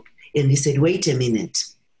bus stop, and he said, "Wait a minute.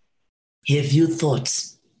 Have you thought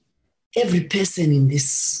every person in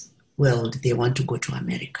this world, they want to go to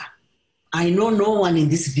America? I know no one in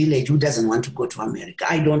this village who doesn't want to go to America.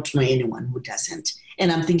 I don't know anyone who doesn't."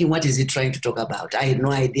 And I'm thinking, what is he trying to talk about? I had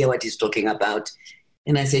no idea what he's talking about.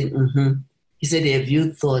 And I said, "Mm-hmm." He said, "Have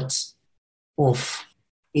you thought of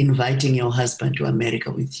inviting your husband to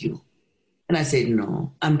America with you? And I said,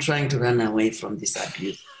 no, I'm trying to run away from this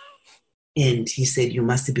abuse. And he said, you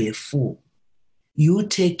must be a fool. You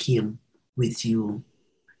take him with you.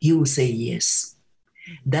 He will say yes.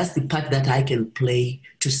 That's the part that I can play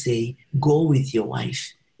to say, go with your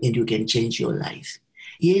wife and you can change your life.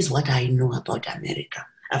 Here's what I know about America.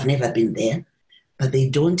 I've never been there, but they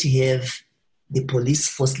don't have the police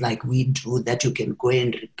force like we do that you can go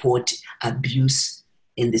and report abuse.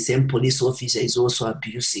 And the same police officer is also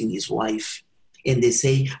abusing his wife. And they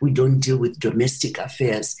say, we don't deal with domestic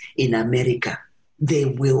affairs in America. They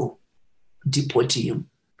will deport him.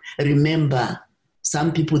 Remember,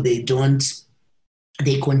 some people, they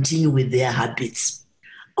continue with their habits.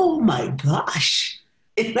 Oh my gosh.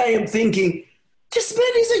 And I am thinking, this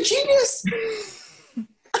man is a genius.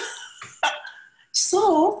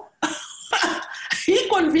 So he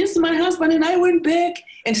convinced my husband and I went back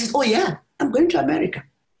and said, oh yeah, I'm going to America.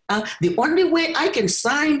 The only way I can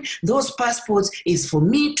sign those passports is for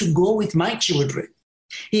me to go with my children.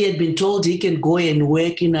 He had been told he can go and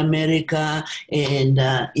work in America and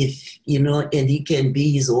and he can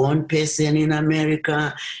be his own person in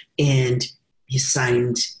America. And he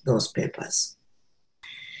signed those papers.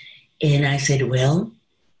 And I said, well,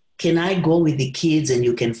 can I go with the kids and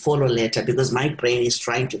you can follow later? Because my brain is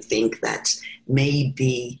trying to think that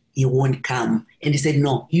maybe he won't come. And he said,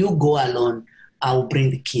 no, you go alone. I'll bring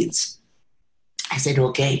the kids. I said,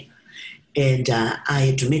 okay. And I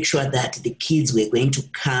had to make sure that the kids were going to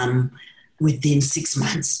come within 6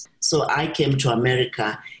 months. So I came to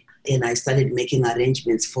America and I started making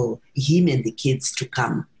arrangements for him and the kids to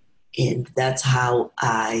come. And that's how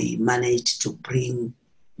I managed to bring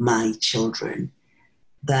my children.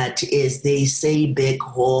 But as they say back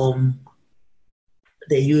home,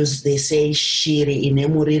 they say shiri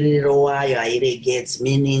inemuriri gets,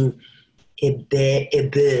 meaning a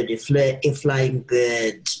bird, a flying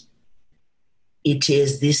bird. It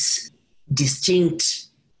is this distinct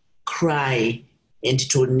cry, and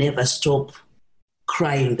it will never stop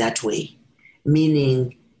crying that way.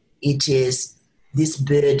 Meaning it is, this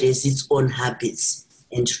bird has its own habits,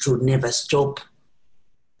 and it will never stop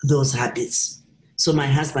those habits. So my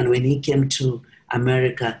husband, when he came to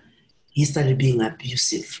America, he started being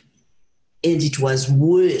abusive. And it was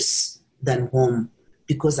worse than home,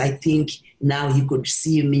 because I think now he could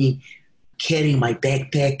see me carrying my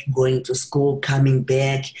backpack, going to school, coming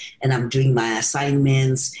back, and I'm doing my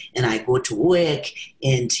assignments, and I go to work,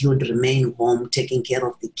 and he would remain home taking care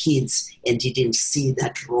of the kids, and he didn't see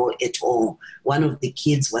that role at all. One of the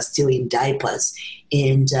kids was still in diapers,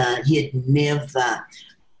 and he had never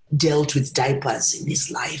dealt with diapers in his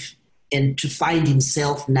life. And to find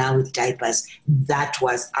himself now with diapers, that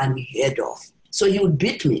was unheard of. So he would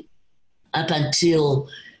beat me up until,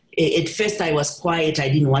 at first I was quiet. I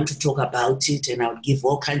didn't want to talk about it, and I would give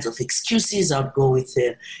all kinds of excuses. I would go with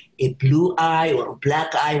a blue eye or a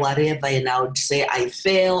black eye, whatever, and I would say, I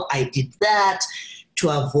fell, I did that, to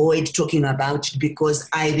avoid talking about it, because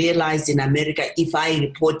I realized in America, if I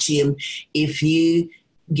report him, if he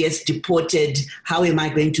gets deported, how am I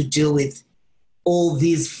going to deal with all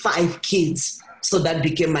these 5 kids? So that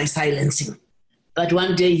became my silencing. But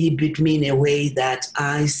one day he beat me in a way that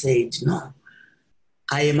I said, no,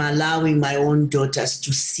 I am allowing my own daughters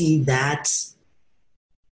to see that.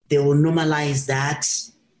 They will normalize that.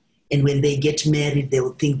 And when they get married, they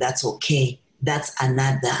will think that's okay. That's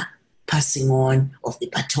another passing on of the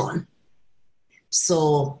baton.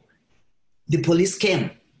 So the police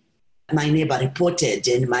came. My neighbor reported,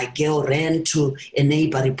 and my girl ran to a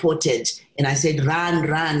neighbor, reported, and I said,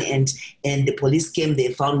 run. And the police came,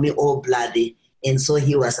 they found me all bloody. And so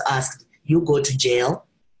he was asked, you go to jail?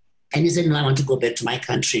 And he said, no, I want to go back to my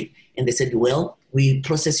country. And they said, well, we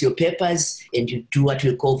process your papers and you do what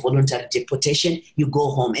we call voluntary deportation. You go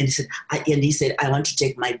home. And he said, I want to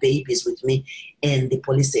take my babies with me. And the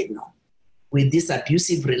police said, no. With this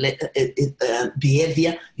abusive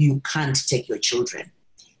behavior, you can't take your children.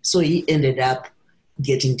 So he ended up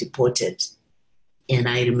getting deported. And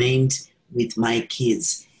I remained with my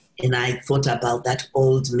kids. And I thought about that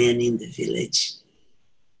old man in the village,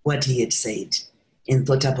 what he had said, and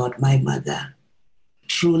thought about my mother.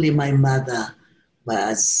 Truly, my mother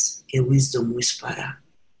was a wisdom whisperer.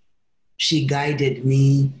 She guided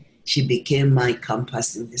me. She became my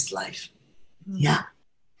compass in this life. Yeah.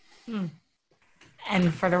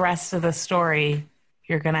 And for the rest of the story,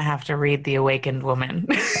 you're going to have to read The Awakened Woman.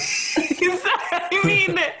 I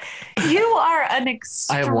mean, you are an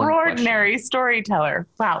extraordinary storyteller.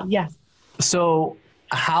 Wow. Yes. So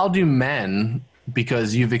how do men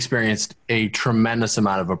because you've experienced a tremendous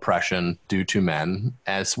amount of oppression due to men,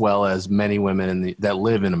 as well as many women that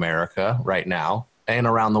live in America right now and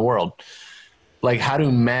around the world. Like, how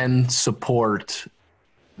do men support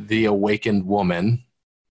the awakened woman?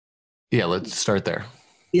 Yeah, let's start there.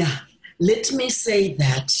 Yeah. Let me say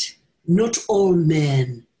that not all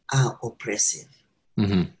men are oppressive.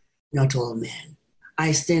 Mm-hmm. Not all men.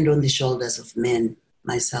 I stand on the shoulders of men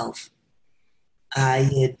myself. I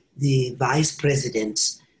am the vice president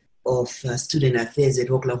of student affairs at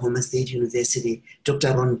Oklahoma State University,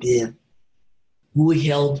 Dr. Ron Beer, who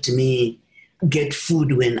helped me get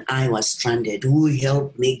food when I was stranded, who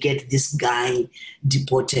helped me get this guy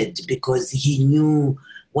deported because he knew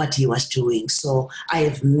what he was doing. So I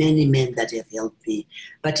have many men that have helped me.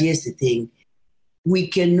 But here's the thing. We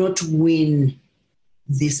cannot win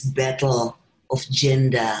this battle of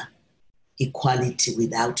gender equality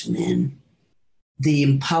without men. The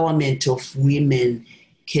empowerment of women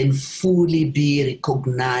can fully be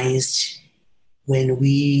recognized when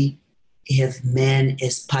we have men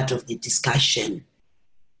as part of the discussion.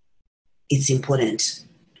 It's important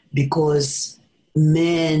because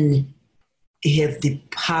men have the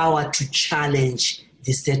power to challenge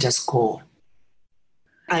the status quo.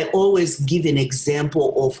 I always give an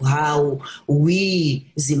example of how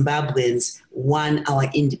we Zimbabweans won our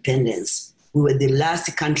independence. We were the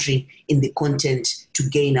last country in the continent to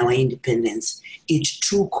gain our independence. It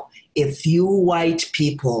took a few white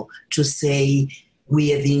people to say, we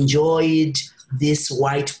have enjoyed this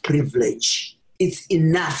white privilege. It's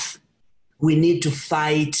enough. We need to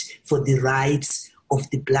fight for the rights of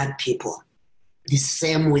the Black people. The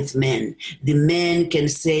same with men. The men can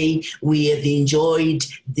say, we have enjoyed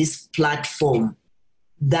this platform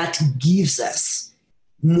that gives us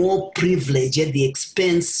more privilege at the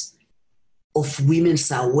expense of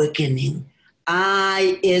women's awakening.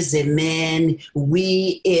 I, as a man,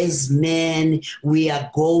 we as men, we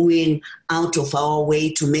are going out of our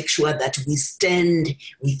way to make sure that we stand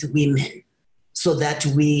with women so that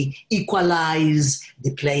we equalize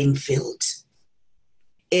the playing field.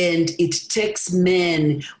 And it takes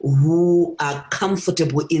men who are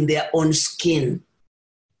comfortable in their own skin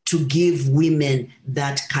to give women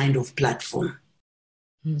that kind of platform.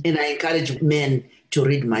 Mm. And I encourage men to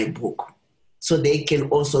read my book so they can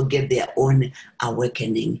also get their own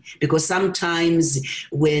awakening. Because sometimes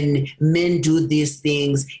when men do these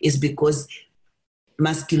things, it's because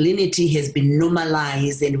masculinity has been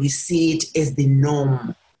normalized and we see it as the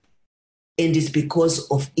norm. And it's because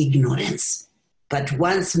of ignorance. But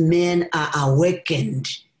once men are awakened,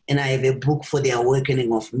 and I have a book for the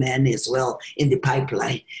awakening of men as well in the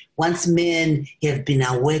pipeline. Once men have been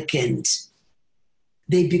awakened,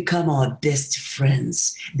 they become our best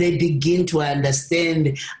friends. They begin to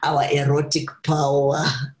understand our erotic power,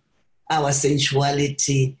 our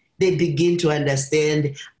sensuality. They begin to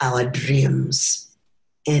understand our dreams.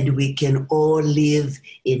 And we can all live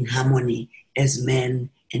in harmony as men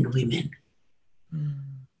and women. Mm.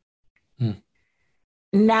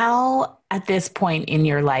 Now, at this point in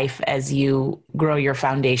your life, as you grow your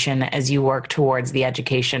foundation, as you work towards the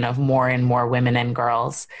education of more and more women and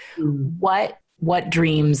girls, what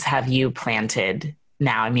dreams have you planted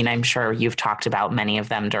now? I mean, I'm sure you've talked about many of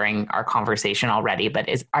them during our conversation already, but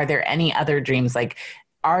are there any other dreams? Like,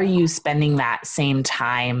 are you spending that same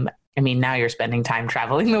time? I mean, now you're spending time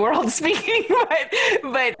traveling the world speaking,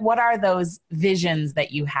 but what are those visions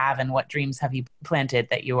that you have and what dreams have you planted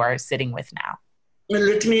that you are sitting with now?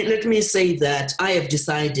 Let me say that I have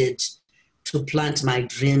decided to plant my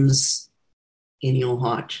dreams in your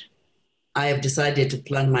heart. I have decided to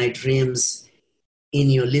plant my dreams in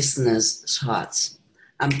your listeners' hearts.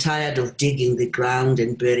 I'm tired of digging the ground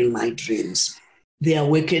and burying my dreams. The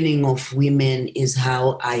awakening of women is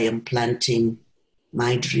how I am planting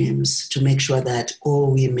my dreams to make sure that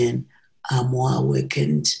all women are more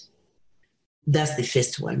awakened. That's the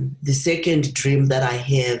first one. The second dream that I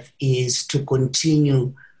have is to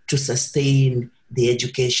continue to sustain the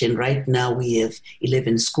education. Right now we have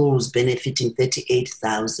 11 schools benefiting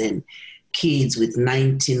 38,000 kids with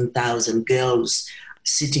 19,000 girls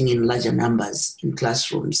sitting in larger numbers in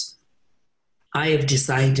classrooms. I have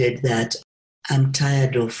decided that I'm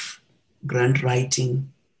tired of grant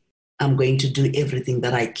writing. I'm going to do everything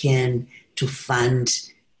that I can to fund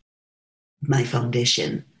my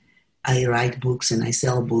foundation. I write books and I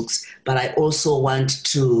sell books, but I also want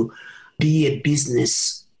to be a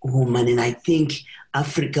business woman. And I think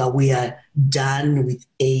Africa, we are done with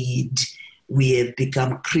aid. We have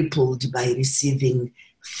become crippled by receiving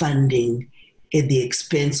funding at the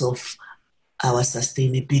expense of our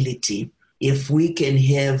sustainability. If we can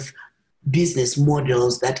have business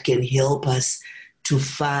models that can help us to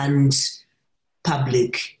fund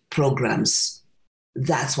public programs.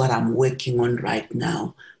 That's what I'm working on right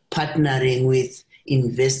now, partnering with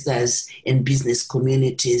investors and business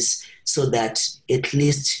communities so that at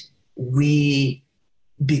least we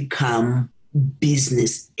become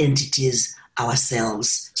business entities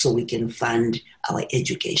ourselves so we can fund our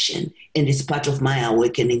education. And it's part of my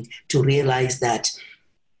awakening to realize that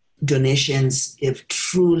donations have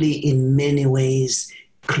truly, in many ways,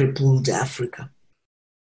 crippled Africa.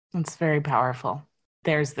 It's very powerful.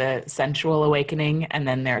 There's the sensual awakening, and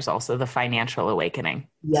then there's also the financial awakening.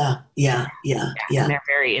 Yeah. And they're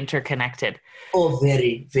very interconnected. Oh,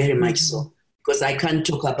 very, very much so. Because I can't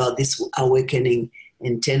talk about this awakening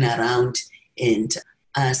and turn around and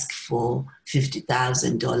ask for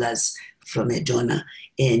 $50,000 from a donor.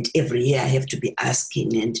 And every year I have to be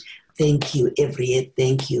asking, and thank you, every year,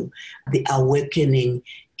 thank you. The awakening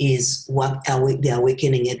is the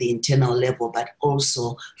awakening at the internal level, but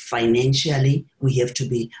also financially, we have to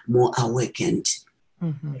be more awakened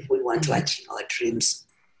if we want to achieve our dreams.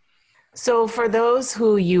 So for those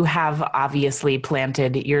who you have obviously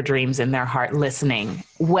planted your dreams in their heart listening,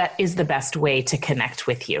 what is the best way to connect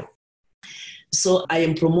with you? So I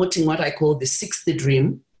am promoting what I call the sixth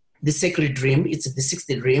dream, the sacred dream. It's the sixth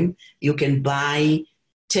dream. You can buy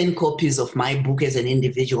 10 copies of my book as an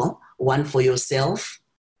individual, 1 for yourself,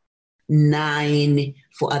 9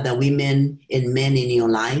 for other women and men in your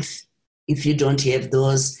life. If you don't have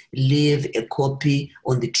those, leave a copy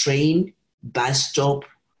on the train, bus stop,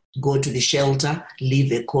 go to the shelter,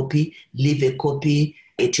 leave a copy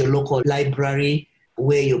at your local library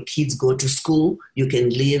where your kids go to school. You can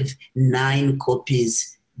leave 9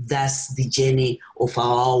 copies. That's the journey of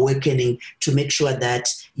our awakening, to make sure that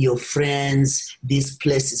your friends, these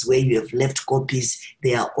places where you have left copies,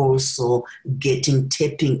 they are also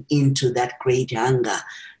tapping into that great hunger,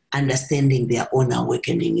 understanding their own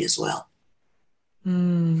awakening as well.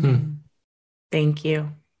 Thank you.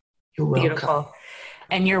 You're welcome. Beautiful.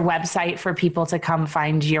 And your website for people to come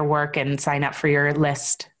find your work and sign up for your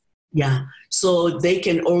list? Yeah. So they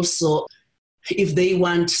can also, if they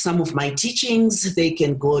want some of my teachings, they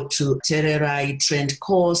can go to Tererai Trent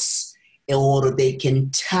course, or they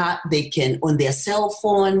can on their cell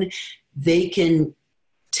phone, they can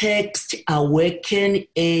text Awaken,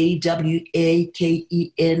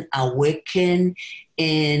 AWAKEN, Awaken,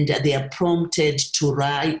 and they are prompted to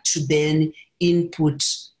write, to then input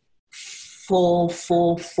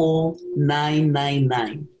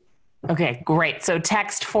 444999. Okay, great. So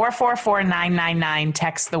text 444999,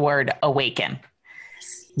 text the word awaken.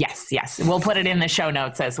 Yes. We'll put it in the show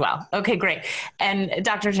notes as well. Okay, great. And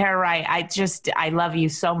Dr. Tererai, I love you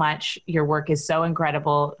so much. Your work is so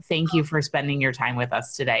incredible. Thank you for spending your time with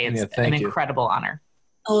us today. It's an incredible honor.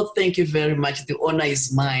 Oh, thank you very much. The honor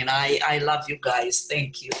is mine. I love you guys.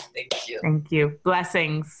 Thank you. Thank you.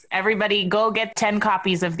 Blessings. Everybody go get 10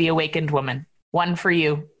 copies of The Awakened Woman. 1 for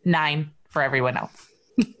you, 9 for everyone else.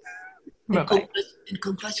 Bye-bye. And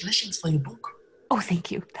congratulations for your book. Oh, thank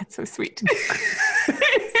you. That's so sweet.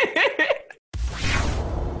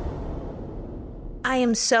 I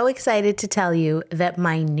am so excited to tell you that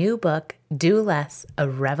my new book, Do Less, A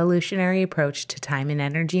Revolutionary Approach to Time and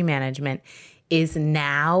Energy Management, is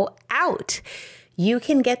now out. You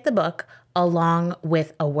can get the book along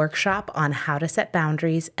with a workshop on how to set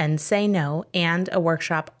boundaries and say no, and a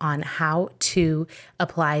workshop on how to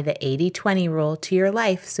apply the 80-20 rule to your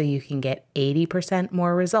life so you can get 80%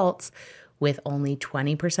 more results with only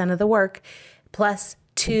 20% of the work, plus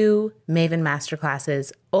 2 Maven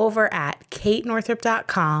Masterclasses over at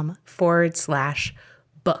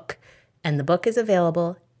katenorthrup.com/book. And the book is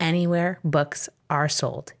available anywhere books are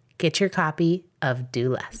sold. Get your copy of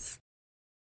Do Less.